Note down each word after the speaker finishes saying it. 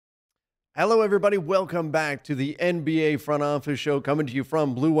Hello, everybody. Welcome back to the NBA Front Office Show, coming to you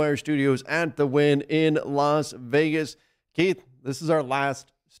from Blue Wire Studios at the Wynn in Las Vegas. Keith, this is our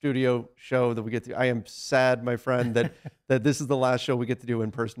last studio show that we get to. I am sad, my friend, that this is the last show we get to do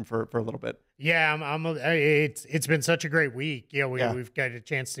in person for a little bit. Yeah, it's been such a great week. We've got a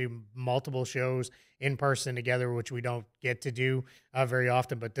chance to do multiple shows in person together, which we don't get to do very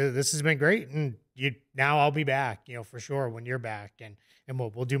often. But this has been great, and now I'll be back, for sure when you're back, and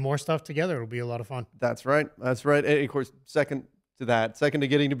we'll do more stuff together. It'll be a lot of fun. That's right. That's right. And of course, second to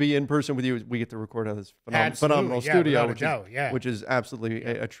getting to be in person with you, we get to record out of this phenomenal studio, which is absolutely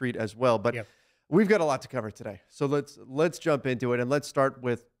a treat as well. But we've got a lot to cover today, so let's jump into it, and let's start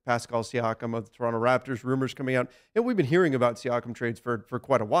with Pascal Siakam of the Toronto Raptors. Rumors coming out, and we've been hearing about Siakam trades for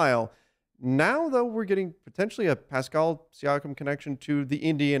quite a while. Now, though, we're getting potentially a Pascal Siakam connection to the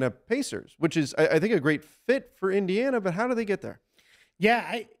Indiana Pacers, which is, I think, a great fit for Indiana. But how do they get there?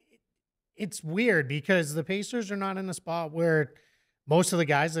 Yeah, it's weird because the Pacers are not in a spot where most of the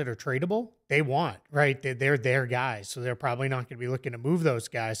guys that are tradable, they want, right? They're their guys, so they're probably not going to be looking to move those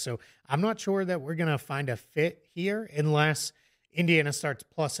guys. So I'm not sure that we're going to find a fit here unless Indiana starts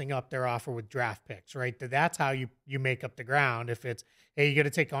plussing up their offer with draft picks, right? That's how you make up the ground. If it's, hey, you got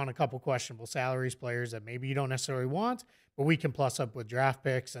to take on a couple questionable salaries, players that maybe you don't necessarily want, but we can plus up with draft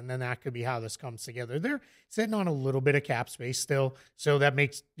picks, and then that could be how this comes together. They're sitting on a little bit of cap space still, so that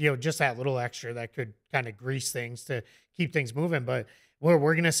makes, just that little extra that could kind of grease things to keep things moving. But we're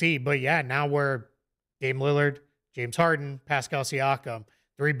going to see. But yeah, now we're Dame Lillard, James Harden, Pascal Siakam,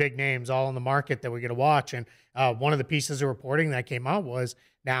 three big names all in the market that we're going to watch. And one of the pieces of reporting that came out was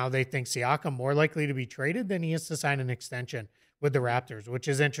now they think Siakam more likely to be traded than he is to sign an extension with the Raptors, which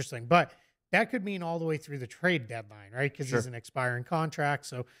is interesting. But that could mean all the way through the trade deadline, right? Because he's an expiring contract.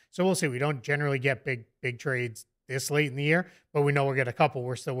 So we'll see. We don't generally get big trades this late in the year, but we know we'll get a couple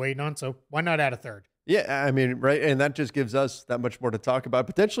we're still waiting on. So why not add a third? Yeah, I mean, right, and that just gives us that much more to talk about,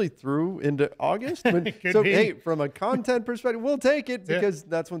 potentially through into August. Hey, from a content perspective, we'll take it because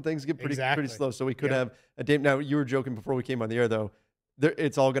that's when things get pretty slow. So we could have a Dame. Now, you were joking before we came on the air, though.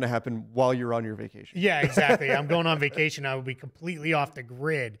 It's all going to happen while you're on your vacation. Yeah, exactly. I'm going on vacation. I will be completely off the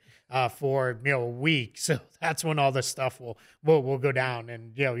grid for a week. So that's when all this stuff will go down,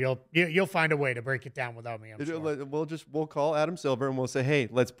 and you'll find a way to break it down without me. I'm sure. We'll call Adam Silver and we'll say, hey,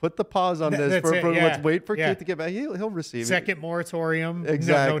 let's put the pause on this. Let's wait for Keith to get back. He'll receive second moratorium.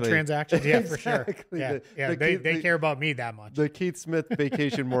 Exactly. No transactions. Yeah, for sure. Yeah. They care about me that much. The Keith Smith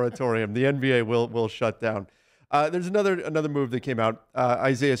vacation moratorium. The NBA will shut down. There's another move that came out.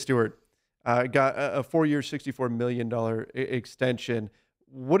 Isaiah Stewart got a 4-year, $64 million extension.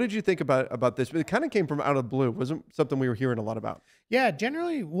 What did you think about this? It kind of came from out of the blue. It wasn't something we were hearing a lot about. Yeah,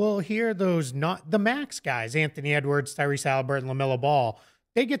 generally we'll hear those, not the max guys, Anthony Edwards, Tyrese Haliburton, LaMelo Ball.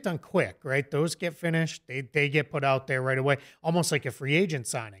 They get done quick, right? Those get finished. They get put out there right away, almost like a free agent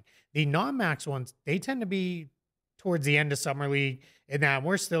signing. The non-max ones, they tend to be towards the end of Summer League, and now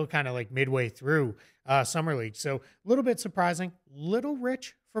we're still kind of like midway through Summer League. So a little bit surprising, little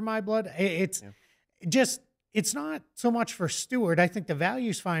rich for my blood. It's not so much for Stewart. I think the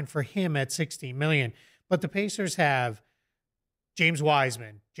value's fine for him at $16 million, but the Pacers have James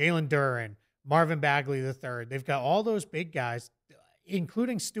Wiseman, Jalen Duren, Marvin Bagley III. They've got all those big guys,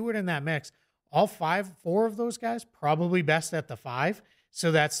 including Stewart in that mix. All four of those guys probably best at the 5.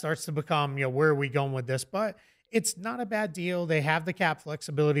 So that starts to become, where are we going with this? But it's not a bad deal. They have the cap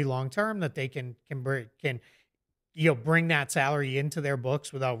flexibility long term that they can bring that salary into their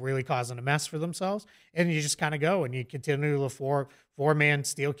books without really causing a mess for themselves. And you just kind of go and you continue the four-man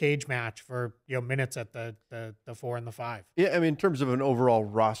steel cage match for minutes at the 4 and the 5. Yeah, I mean, in terms of an overall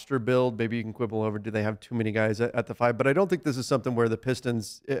roster build, maybe you can quibble over, do they have too many guys at the 5? But I don't think this is something where the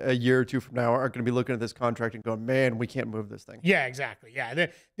Pistons a year or two from now are going to be looking at this contract and going, man, we can't move this thing. Yeah, exactly. Yeah,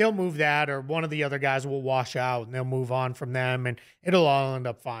 they'll move that, or one of the other guys will wash out and they'll move on from them, and it'll all end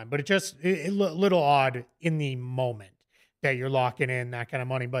up fine. But it's just a little odd in the moment that you're locking in that kind of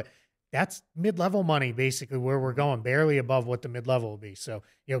money. But that's mid-level money, basically, where we're going, barely above what the mid-level will be. So,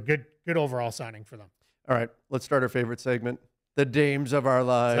 good overall signing for them. All right, let's start our favorite segment, the Dames of our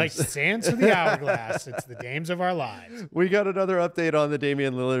lives. It's like sands of the hourglass. It's the Dames of our lives. We got another update on the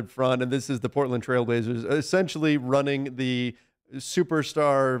Damian Lillard front, and this is the Portland Trailblazers essentially running the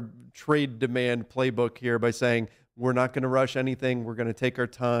superstar trade demand playbook here by saying, we're not going to rush anything. We're going to take our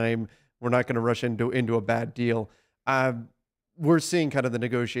time. We're not going to rush into a bad deal. We're seeing kind of the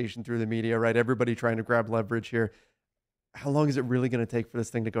negotiation through the media, right? Everybody trying to grab leverage here. How long is it really going to take for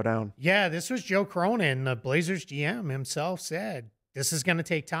this thing to go down? Yeah, this was Joe Cronin, the Blazers GM himself, said this is going to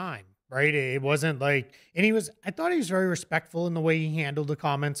take time, right? It wasn't like, and I thought he was very respectful in the way he handled the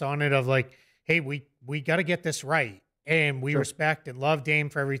comments on it of like, hey, we got to get this right. And we respect and love Dame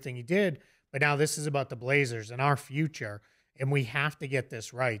for everything he did. But now this is about the Blazers and our future, and we have to get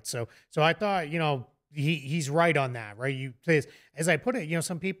this right. So I thought, he's right on that, right? As I put it,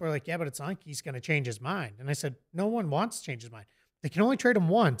 some people are like, yeah, but it's not like he's going to change his mind. And I said, no one wants to change his mind. They can only trade him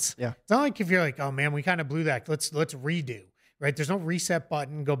once. Yeah. It's not like if you're like, oh man, we kind of blew that. Let's redo, right? There's no reset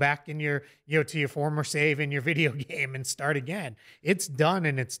button. Go back in your, to your former save in your video game and start again. It's done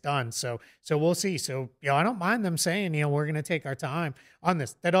and it's done. So we'll see. So, I don't mind them saying, we're going to take our time on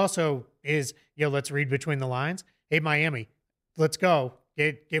this. That also is, let's read between the lines. Hey, Miami, let's go.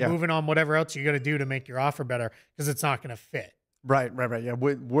 Get moving on whatever else you got to do to make your offer better, because it's not going to fit. Right. Yeah,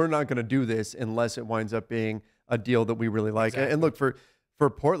 we're not going to do this unless it winds up being a deal that we really like. Exactly. And look, for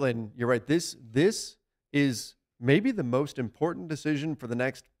Portland, you're right. This is maybe the most important decision for the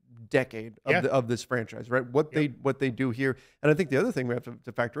next decade of this franchise, right? What they do here. And I think the other thing we have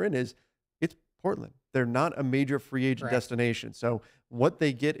to factor in is it's Portland. They're not a major free agent destination. So what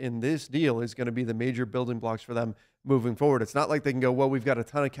they get in this deal is going to be the major building blocks for them moving forward. It's not like they can go, well, we've got a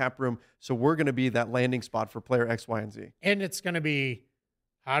ton of cap room, so we're going to be that landing spot for player X, Y, and Z. And it's going to be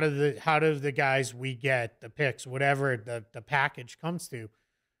how do the guys we get, the picks, whatever the package comes to,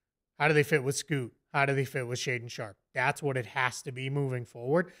 how do they fit with Scoot? How do they fit with Shaedon Sharpe? That's what it has to be moving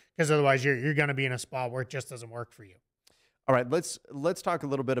forward, because otherwise you're going to be in a spot where it just doesn't work for you. All right, let's talk a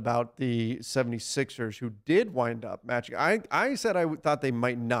little bit about the 76ers, who did wind up matching. I said I thought they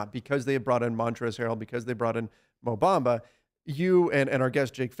might not, because they had brought in Montrezl Harrell, because they brought in Mo Bamba. You and our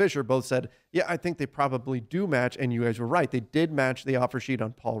guest Jake Fisher both said, yeah, I think they probably do match, and you guys were right. They did match the offer sheet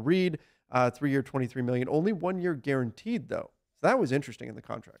on Paul Reed, 3-year, $23 million, only 1 year guaranteed though. So that was interesting in the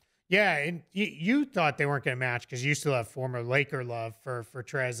contract. Yeah, and you thought they weren't going to match because you still have former Laker love for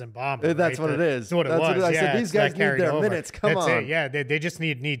Trez and Bamba. That's right? what it is. That's what it was. I said, these guys need their minutes. Come on. It. Yeah, they just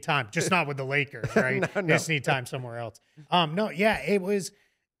need time. Just not with the Lakers, right? No. They just need time somewhere else.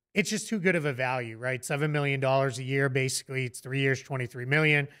 It's just too good of a value, right? $7 million a year, basically. It's 3 years, $23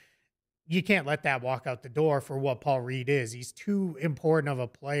 million. You can't let that walk out the door for what Paul Reed is. He's too important of a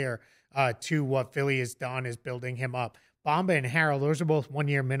player to what Philly has done, is building him up. Bamba and Harrell, those are both 1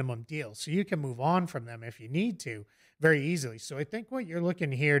 year minimum deals. So you can move on from them if you need to very easily. So I think what you're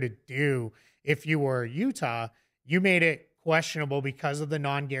looking here to do, if you were Utah, you made it questionable because of the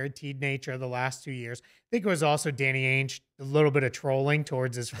non-guaranteed nature of the last 2 years. I think it was also Danny Ainge, a little bit of trolling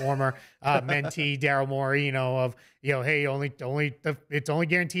towards his former mentee, Daryl Morey, hey, it's only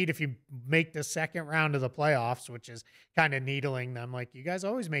guaranteed if you make the second round of the playoffs, which is kind of needling them. Like, you guys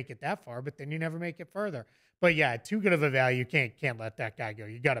always make it that far, but then you never make it further. But yeah, too good of a value. Can't let that guy go.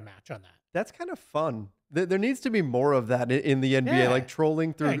 You got to match on that. That's kind of fun. There needs to be more of that in the NBA, like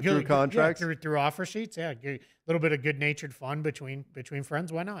trolling through contracts, through offer sheets. Yeah, a little bit of good-natured fun between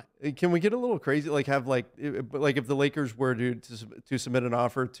friends. Why not? Can we get a little crazy? Like have like if the Lakers were to submit an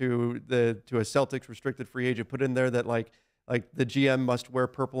offer to a Celtics restricted free agent, put in there that like the GM must wear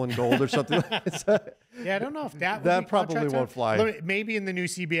purple and gold or something. Yeah, I don't know if that probably won't fly. Maybe in the new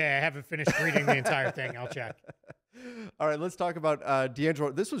CBA. I haven't finished reading the entire thing. I'll check. All right, let's talk about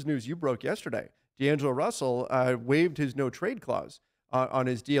D'Angelo. This was news you broke yesterday. D'Angelo Russell waived his no trade clause on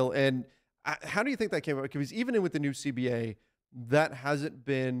his deal. And how do you think that came about? Because even with the new CBA, that hasn't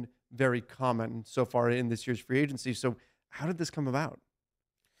been very common so far in this year's free agency. So how did this come about?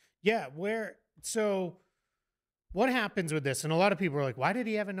 Yeah, what happens with this? And a lot of people are like, why did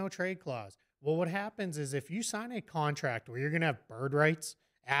he have a no trade clause? Well, what happens is if you sign a contract where you're going to have bird rights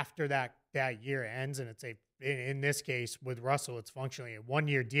after that year ends, and it's in this case with Russell, it's functionally a 1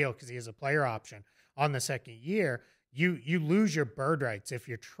 year deal because he has a player option on the second year, you lose your bird rights if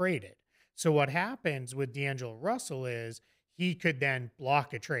you're traded. So what happens with D'Angelo Russell is he could then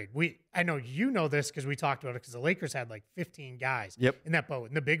block a trade. I know you know this because we talked about it, because the Lakers had like 15 guys in that boat.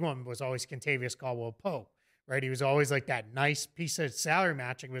 And the big one was always Kentavious Caldwell-Pope, right? He was always like that nice piece of salary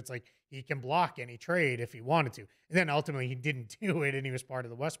matching, but it's like he can block any trade if he wanted to. And then ultimately he didn't do it, and he was part of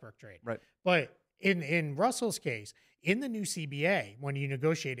the Westbrook trade. Right. But in Russell's case, in the new CBA, when you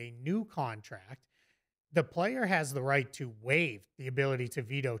negotiate a new contract, the player has the right to waive the ability to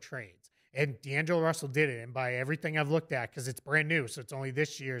veto trades. And D'Angelo Russell did it. And by everything I've looked at, because it's brand new, so it's only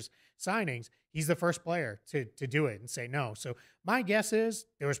this year's signings, he's the first player to do it and say no. So my guess is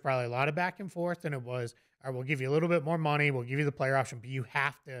there was probably a lot of back and forth, and it was, all right, we'll give you a little bit more money, we'll give you the player option, but you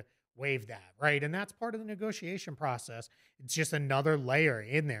have to waive that, right? And that's part of the negotiation process. It's just another layer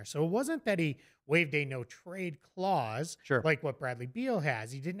in there. So it wasn't that he waived a no trade clause like what Bradley Beal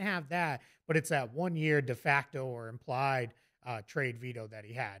has. He didn't have that, but it's that 1 year de facto or implied trade veto that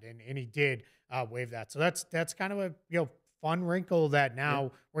he had, and he did waive that. So that's kind of a fun wrinkle that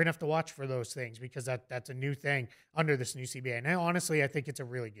now we're gonna have to watch for those things, because that's a new thing under this new CBA. And honestly, I think it's a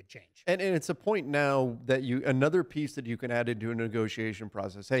really good change. And it's a point now that another piece that you can add into a negotiation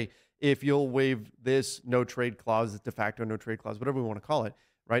process. Hey, if you'll waive this no trade clause, de facto no trade clause, whatever we want to call it,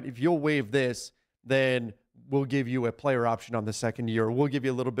 right? If you'll waive this, then we'll give you a player option on the second year. We'll give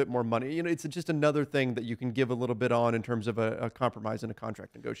you a little bit more money. It's just another thing that you can give a little bit on in terms of a compromise in a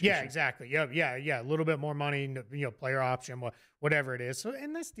contract negotiation. Yeah, exactly. Yeah. A little bit more money, player option, whatever it is. So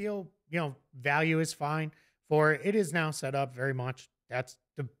in this deal, value is fine for it. It is now set up very much. That's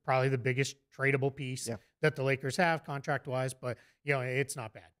probably the biggest tradable piece that the Lakers have contract wise, but it's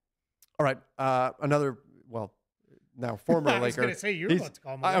not bad. All right. Now former Laker. I was going to say you're about to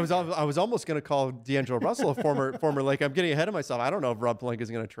call him. I was almost going to call D'Angelo Russell a former Laker. I'm getting ahead of myself. I don't know if Rob Pelinka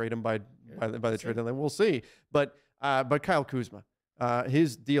is going to trade him by the trade deadline. We'll see. But Kyle Kuzma,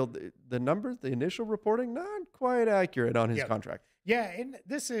 his deal, the initial reporting, not quite accurate on his contract. Yeah, and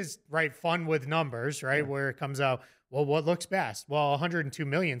this is fun with numbers, right? Yeah. Where it comes out, well, what looks best? Well, 102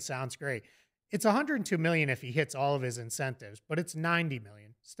 million sounds great. It's 102 million if he hits all of his incentives, but it's 90 million.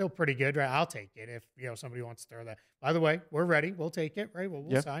 Still pretty good, right? I'll take it if somebody wants to throw that. By the way, we're ready. We'll take it, right?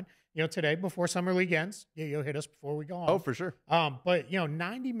 We'll sign. Today before summer league ends. You'll hit us before we go on. Oh, for sure. But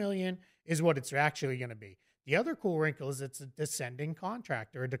 90 million is what it's actually going to be. The other cool wrinkle is it's a descending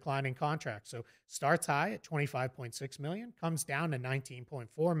contract or a declining contract. So starts high at 25.6 million, comes down to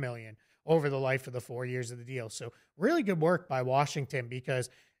 19.4 million over the life of the 4 years of the deal. So really good work by Washington, because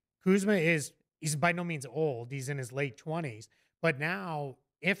Kuzma he's by no means old. He's in his late 20s. But now,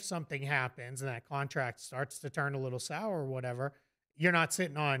 if something happens and that contract starts to turn a little sour or whatever, you're not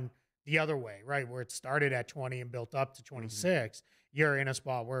sitting on the other way, right? Where it started at 20 and built up to 26. Mm-hmm. You're in a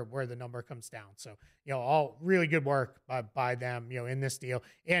spot where the number comes down. So, all really good work by them, in this deal.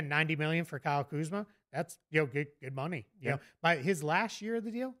 And 90 million for Kyle Kuzma, that's, good money. Yeah. By his last year of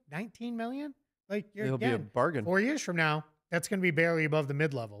the deal, 19 million, it'll be a bargain. 4 years from now, that's going to be barely above the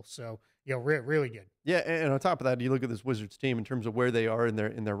mid-level. So, really good. Yeah, and on top of that, you look at this Wizards team in terms of where they are in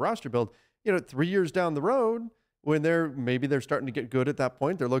their roster build. 3 years down the road, when they're starting to get good at that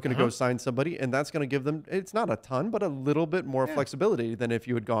point, they're looking to go sign somebody, and that's going to give them, it's not a ton, but a little bit more flexibility than if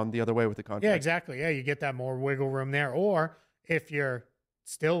you had gone the other way with the contract. Yeah, exactly. Yeah, you get that more wiggle room there. Or if you're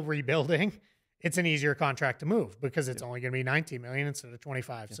still rebuilding, it's an easier contract to move, because it's only going to be 19 million instead of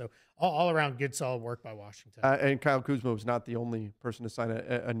 25. Yeah. So all around good, solid work by Washington. And Kyle Kuzma was not the only person to sign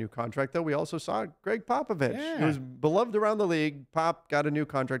a new contract, though. We also saw Greg Popovich. Yeah. He was beloved around the league. Pop got a new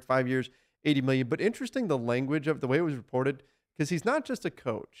contract, 5 years, 80 million. But interesting, the language of the way it was reported, because he's not just a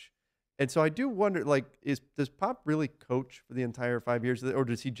coach. And so I do wonder, does Pop really coach for the entire 5 years, or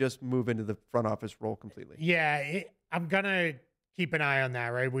does he just move into the front office role completely? Yeah, I'm going to keep an eye on that,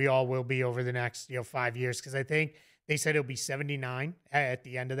 right? We all will be over the next 5 years, because I think they said he'll be 79 at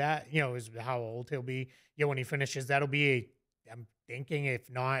the end of that. Is how old he'll be. When he finishes, that'll be I'm thinking, if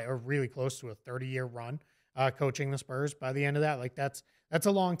not, or really close to a 30-year run coaching the Spurs by the end of that. That's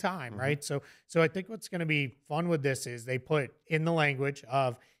a long time, right? So I think what's going to be fun with this is they put in the language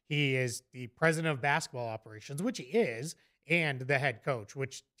of he is the president of basketball operations, which he is, and the head coach,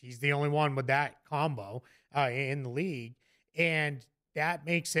 which he's the only one with that combo in the league. And that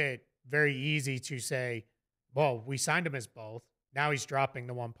makes it very easy to say, well, we signed him as both. Now he's dropping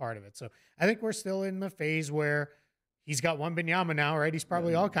the one part of it. So I think we're still in the phase where he's got one Binyama now, right? He's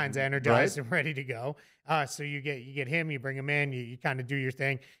probably all kinds of energized and ready to go. So you get him, you bring him in, you kind of do your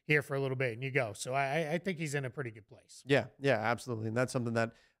thing here for a little bit and you go. So I think he's in a pretty good place. Yeah, absolutely. And that's something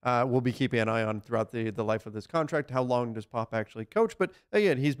that we'll be keeping an eye on throughout the life of this contract. How long does Pop actually coach? But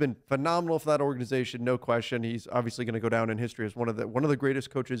again, he's been phenomenal for that organization, no question. He's obviously going to go down in history as one of the greatest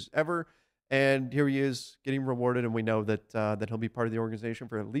coaches ever. And here he is getting rewarded, and we know that he'll be part of the organization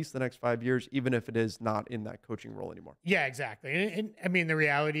for at least the next 5 years, even if it is not in that coaching role anymore. Yeah, exactly. And I mean, the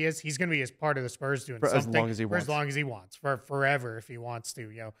reality is he's going to be as part of the Spurs doing something as long as he wants. For as long as he wants, for forever if he wants to.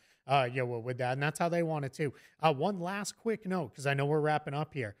 With that, and that's how they want it too. One last quick note, because I know we're wrapping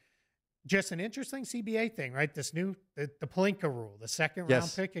up here. Just an interesting CBA thing, right? This new the Pelinka rule, the second round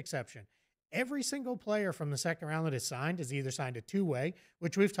pick exception. Every single player from the second round that is signed is either signed a two-way,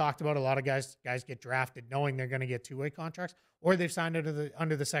 which we've talked about. A lot of guys get drafted knowing they're going to get two-way contracts, or they've signed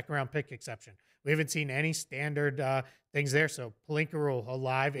under the second round pick exception. We haven't seen any standard things there. So Pelinka rule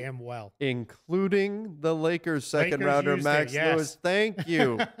alive and well, including the Lakers second rounder Max Lewis. Thank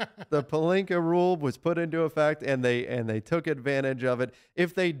you. The Pelinka rule was put into effect, and they took advantage of it.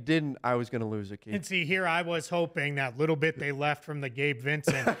 If they didn't, I was going to lose a key. And see, here I was hoping that little bit they left from the Gabe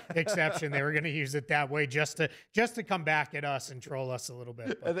Vincent exception, they were going to use it that way just to come back at us and troll us a little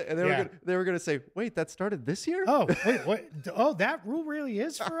bit. But, and they were going to say, wait, that started this year? Oh, wait, what? Oh, that rule really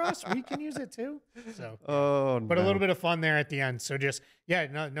is for us. We can use it too. So, but a little bit of fun there at the end. So just,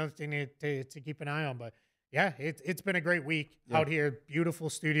 another thing to keep an eye on. But yeah, it's been a great week out here. Beautiful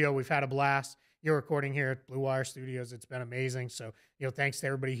studio. We've had a blast. You're recording here at Blue Wire Studios. It's been amazing. So, thanks to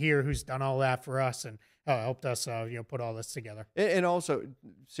everybody here who's done all that for us and helped us, put all this together. And also,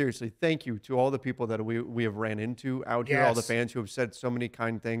 seriously, thank you to all the people that we have ran into out here, all the fans who have said so many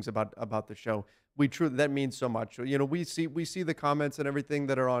kind things about the show. That means so much. We see the comments and everything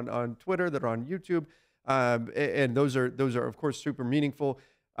that are on Twitter, that are on YouTube, and those are of course super meaningful.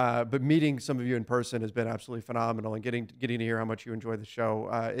 But meeting some of you in person has been absolutely phenomenal, and getting to hear how much you enjoy the show,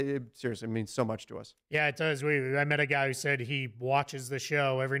 it seriously means so much to us. Yeah, it does. I met a guy who said he watches the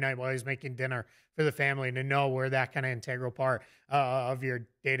show every night while he's making dinner for the family, and to know we're that kind of integral part of your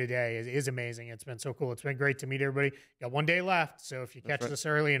day-to-day is amazing. It's been so cool. It's been great to meet everybody. Got one day left, so if you catch this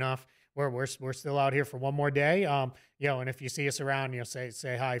early enough, we're still out here for one more day. And if you see us around,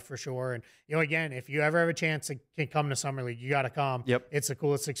 say hi for sure. And again, if you ever have a chance to can come to Summer League, you got to come. Yep. It's the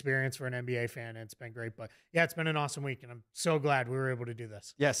coolest experience for an NBA fan. And it's been great. But yeah, it's been an awesome week, and I'm so glad we were able to do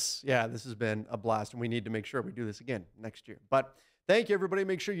this. Yes, yeah, this has been a blast, and we need to make sure we do this again next year. But thank you, everybody.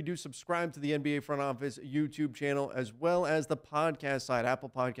 Make sure you do subscribe to the NBA Front Office YouTube channel, as well as the podcast site, Apple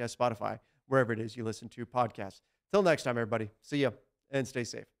Podcasts, Spotify, wherever it is you listen to podcasts. Till next time, everybody. See ya and stay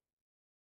safe.